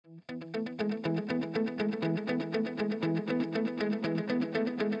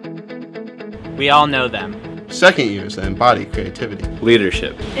We all know them. Second years that embody creativity.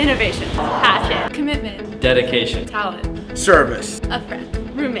 Leadership. Innovation. Passion. Commitment. Dedication. Talent. Service. A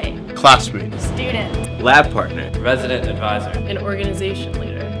friend. Roommate. Classmate. Student. Lab partner. Resident advisor. An organization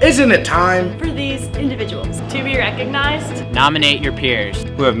leader. Isn't it time For these individuals to be recognized, Nominate your peers.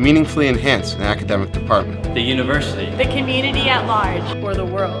 Who have meaningfully enhanced an academic department. The university. the community at large, or the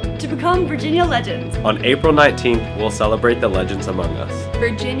world, to become Virginia legends. On April 19th, we'll celebrate the legends among us.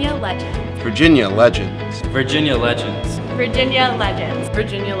 Virginia legends. Virginia legends. Virginia legends. Virginia legends.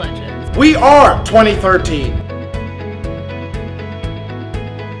 Virginia legends. we are 2013?